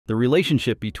The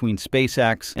relationship between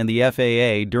SpaceX and the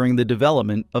FAA during the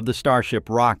development of the Starship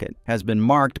rocket has been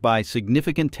marked by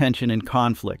significant tension and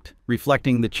conflict,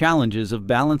 reflecting the challenges of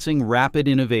balancing rapid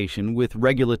innovation with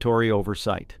regulatory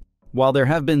oversight. While there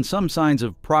have been some signs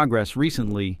of progress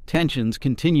recently, tensions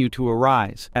continue to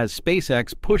arise as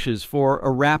SpaceX pushes for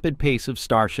a rapid pace of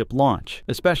Starship launch,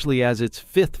 especially as its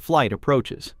fifth flight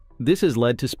approaches. This has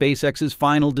led to SpaceX's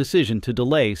final decision to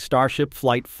delay Starship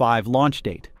Flight 5 launch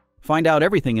date. Find out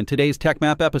everything in today's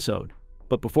Techmap episode.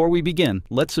 But before we begin,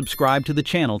 let's subscribe to the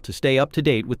channel to stay up to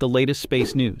date with the latest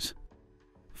space news.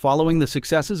 Following the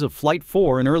successes of Flight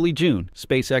 4 in early June,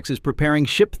 SpaceX is preparing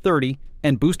Ship 30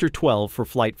 and Booster 12 for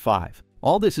Flight 5.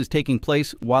 All this is taking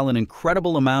place while an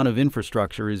incredible amount of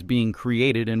infrastructure is being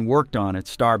created and worked on at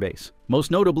Starbase, most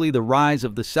notably the rise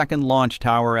of the second launch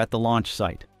tower at the launch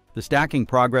site. The stacking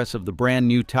progress of the brand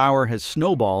new tower has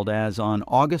snowballed as on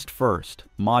August 1st,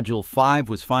 Module 5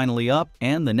 was finally up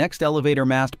and the next elevator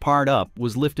mast part up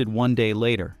was lifted one day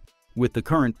later. With the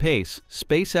current pace,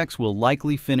 SpaceX will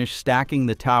likely finish stacking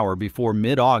the tower before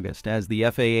mid-August, as the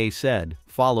FAA said,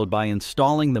 followed by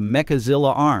installing the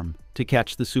Mechazilla arm to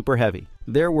catch the Super Heavy.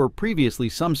 There were previously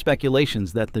some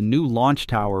speculations that the new launch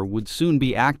tower would soon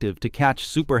be active to catch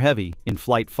Super Heavy in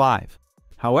Flight 5.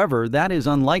 However, that is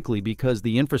unlikely because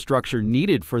the infrastructure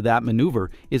needed for that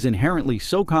maneuver is inherently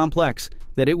so complex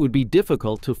that it would be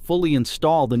difficult to fully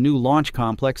install the new launch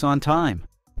complex on time.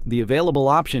 The available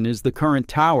option is the current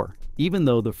tower, even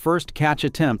though the first catch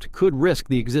attempt could risk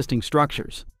the existing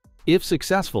structures. If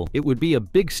successful, it would be a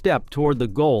big step toward the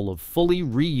goal of fully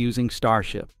reusing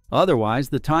Starship. Otherwise,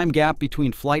 the time gap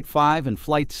between Flight 5 and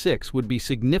Flight 6 would be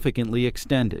significantly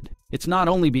extended. It's not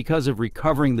only because of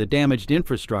recovering the damaged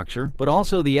infrastructure, but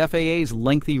also the FAA's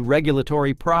lengthy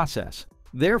regulatory process.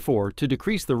 Therefore, to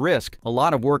decrease the risk, a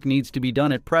lot of work needs to be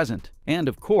done at present, and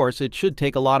of course, it should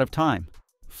take a lot of time.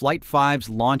 Flight 5's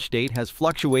launch date has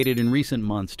fluctuated in recent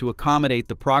months to accommodate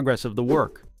the progress of the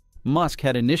work. Musk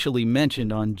had initially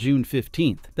mentioned on June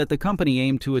 15th that the company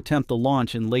aimed to attempt the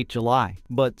launch in late July,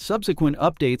 but subsequent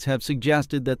updates have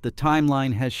suggested that the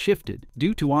timeline has shifted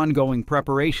due to ongoing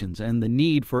preparations and the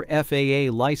need for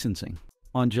FAA licensing.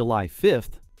 On July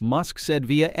 5th, Musk said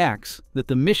via X that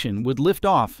the mission would lift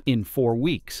off in 4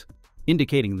 weeks,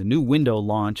 indicating the new window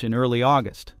launch in early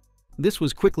August. This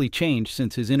was quickly changed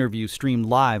since his interview streamed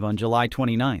live on July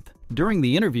 29th. During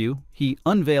the interview, he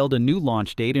unveiled a new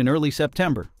launch date in early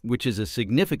September, which is a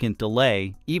significant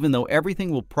delay, even though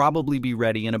everything will probably be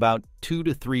ready in about 2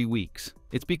 to 3 weeks.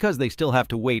 It's because they still have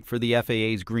to wait for the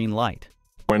FAA's green light.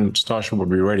 When Starship will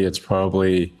be ready, it's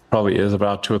probably is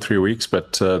about 2 or 3 weeks,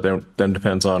 but then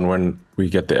depends on when we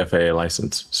get the FAA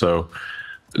license. So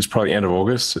it's probably end of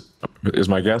August is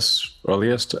my guess,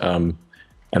 earliest, and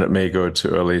it may go to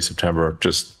early September.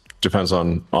 Just depends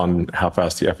on how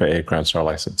fast the FAA grants our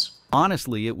license.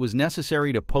 Honestly, it was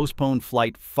necessary to postpone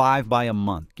Flight 5 by a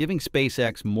month, giving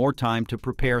SpaceX more time to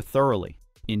prepare thoroughly.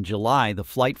 In July, the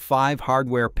Flight 5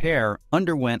 hardware pair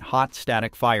underwent hot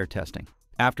static fire testing.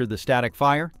 After the static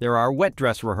fire, there are wet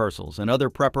dress rehearsals and other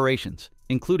preparations,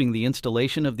 including the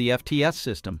installation of the FTS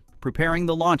system, preparing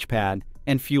the launch pad,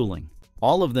 and fueling.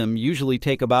 All of them usually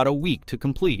take about a week to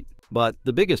complete. But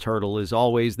the biggest hurdle is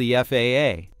always the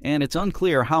FAA, and it's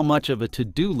unclear how much of a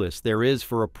to-do list there is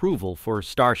for approval for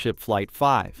Starship Flight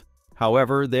 5.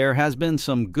 However, there has been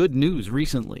some good news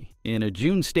recently. In a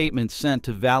June statement sent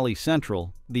to Valley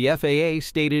Central, the FAA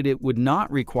stated it would not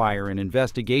require an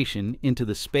investigation into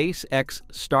the SpaceX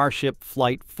Starship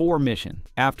Flight 4 mission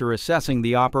after assessing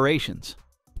the operations.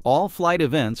 All flight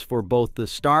events for both the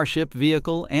Starship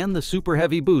vehicle and the Super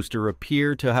Heavy booster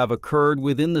appear to have occurred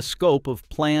within the scope of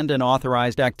planned and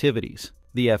authorized activities,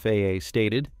 the FAA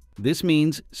stated. This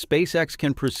means SpaceX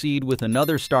can proceed with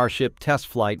another Starship test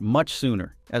flight much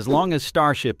sooner, as long as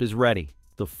Starship is ready.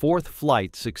 The fourth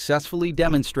flight successfully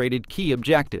demonstrated key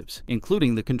objectives,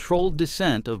 including the controlled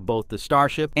descent of both the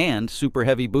Starship and Super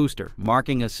Heavy booster,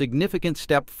 marking a significant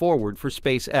step forward for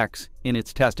SpaceX in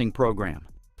its testing program.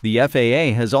 The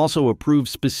FAA has also approved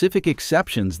specific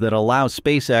exceptions that allow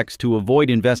SpaceX to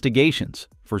avoid investigations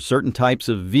for certain types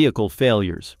of vehicle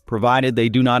failures, provided they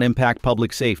do not impact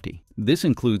public safety. This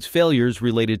includes failures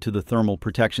related to the thermal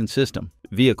protection system,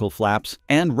 vehicle flaps,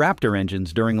 and Raptor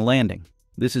engines during landing.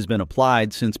 This has been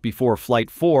applied since before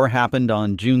Flight 4 happened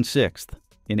on June 6th.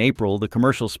 In April, the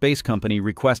commercial space company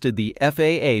requested the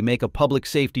FAA make a public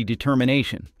safety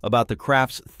determination about the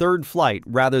craft's third flight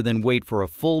rather than wait for a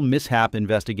full mishap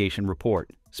investigation report.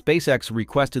 SpaceX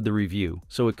requested the review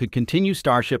so it could continue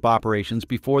Starship operations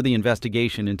before the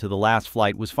investigation into the last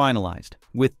flight was finalized.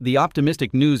 With the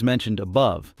optimistic news mentioned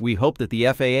above, we hope that the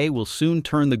FAA will soon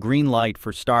turn the green light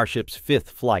for Starship's fifth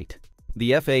flight.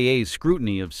 The FAA's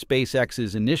scrutiny of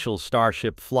SpaceX's initial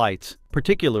Starship flights,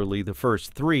 particularly the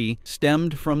first three,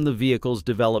 stemmed from the vehicle's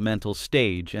developmental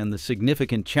stage and the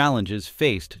significant challenges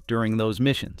faced during those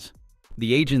missions.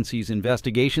 The agency's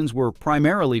investigations were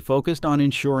primarily focused on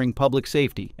ensuring public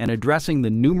safety and addressing the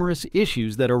numerous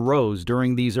issues that arose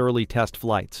during these early test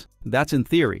flights. That's in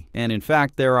theory, and in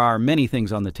fact there are many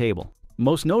things on the table.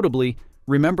 Most notably,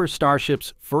 remember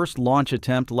Starship's first launch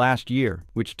attempt last year,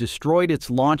 which destroyed its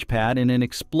launch pad in an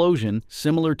explosion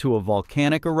similar to a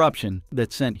volcanic eruption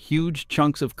that sent huge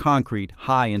chunks of concrete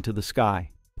high into the sky.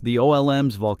 The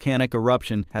OLM's volcanic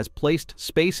eruption has placed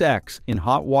SpaceX in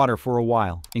hot water for a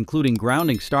while, including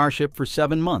grounding Starship for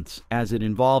 7 months, as it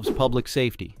involves public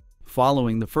safety.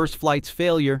 Following the first flight's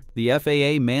failure, the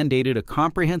FAA mandated a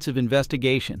comprehensive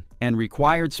investigation and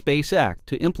required SpaceX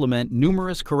to implement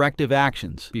numerous corrective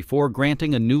actions before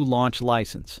granting a new launch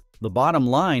license. The bottom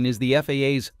line is the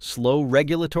FAA's slow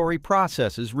regulatory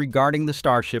processes regarding the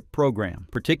Starship program,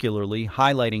 particularly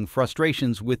highlighting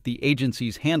frustrations with the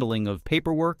agency's handling of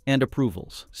paperwork and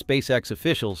approvals. SpaceX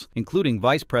officials, including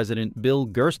Vice President Bill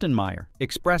Gerstenmaier,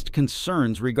 expressed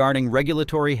concerns regarding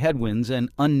regulatory headwinds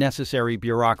and unnecessary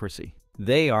bureaucracy.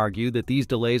 They argue that these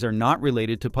delays are not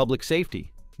related to public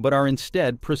safety, but are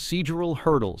instead procedural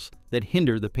hurdles that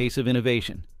hinder the pace of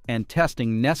innovation and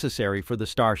testing necessary for the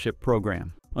Starship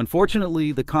program.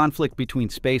 Unfortunately, the conflict between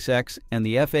SpaceX and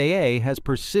the FAA has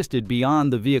persisted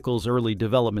beyond the vehicle's early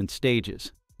development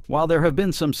stages. While there have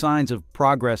been some signs of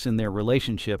progress in their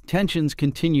relationship, tensions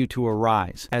continue to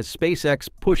arise as SpaceX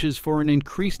pushes for an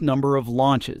increased number of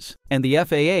launches, and the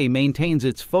FAA maintains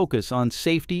its focus on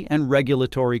safety and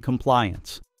regulatory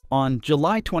compliance. On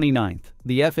July 29th,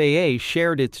 the FAA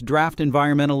shared its draft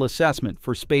environmental assessment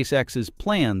for SpaceX's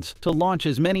plans to launch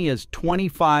as many as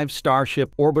 25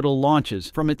 Starship orbital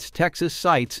launches from its Texas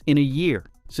sites in a year.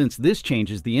 Since this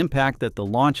changes the impact that the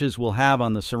launches will have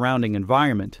on the surrounding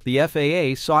environment, the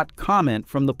FAA sought comment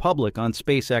from the public on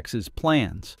SpaceX's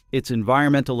plans. Its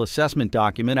environmental assessment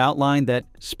document outlined that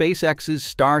SpaceX's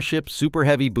Starship Super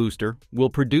Heavy booster will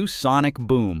produce sonic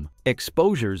boom,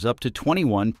 exposures up to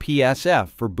 21 psf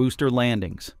for booster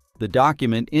landings. The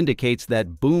document indicates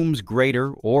that booms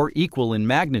greater or equal in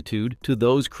magnitude to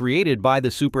those created by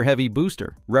the Super Heavy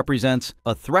booster represents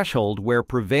a threshold where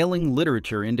prevailing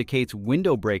literature indicates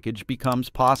window breakage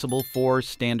becomes possible for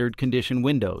standard condition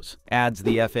windows, adds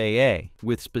the FAA,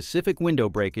 with specific window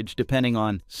breakage depending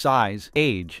on size,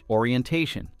 age,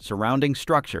 orientation, surrounding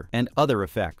structure, and other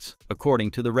effects, according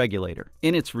to the regulator.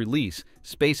 In its release,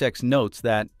 SpaceX notes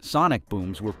that sonic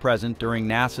booms were present during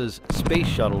NASA's Space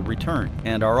Shuttle return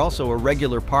and are also a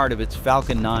regular part of its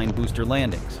Falcon 9 booster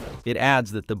landings. It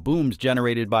adds that the booms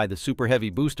generated by the Super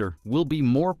Heavy booster will be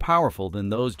more powerful than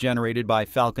those generated by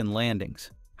Falcon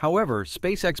landings. However,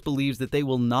 SpaceX believes that they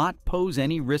will not pose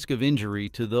any risk of injury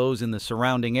to those in the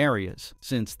surrounding areas,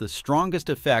 since the strongest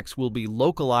effects will be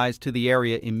localized to the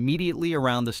area immediately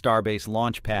around the Starbase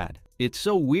launch pad. It's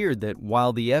so weird that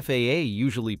while the FAA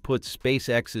usually puts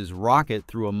SpaceX's rocket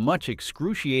through a much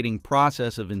excruciating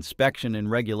process of inspection and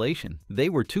regulation, they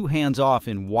were too hands-off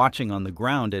in watching on the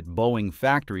ground at Boeing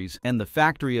factories and the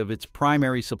factory of its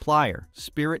primary supplier,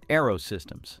 Spirit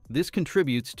AeroSystems. This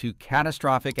contributes to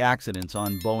catastrophic accidents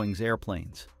on Boeing's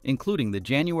airplanes, including the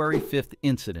January 5th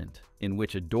incident, in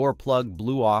which a door plug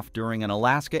blew off during an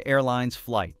Alaska Airlines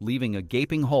flight, leaving a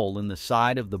gaping hole in the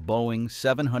side of the Boeing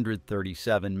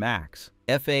 737 MAX.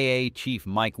 FAA Chief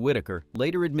Mike Whitaker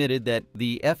later admitted that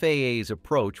the FAA's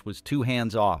approach was too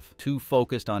hands-off, too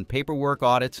focused on paperwork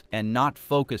audits, and not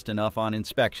focused enough on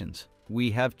inspections.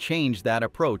 We have changed that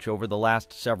approach over the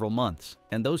last several months,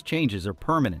 and those changes are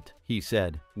permanent, he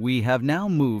said. We have now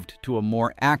moved to a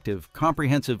more active,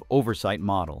 comprehensive oversight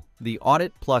model, the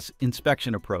audit plus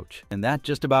inspection approach, and that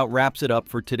just about wraps it up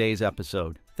for today's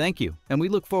episode. Thank you, and we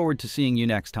look forward to seeing you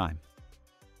next time.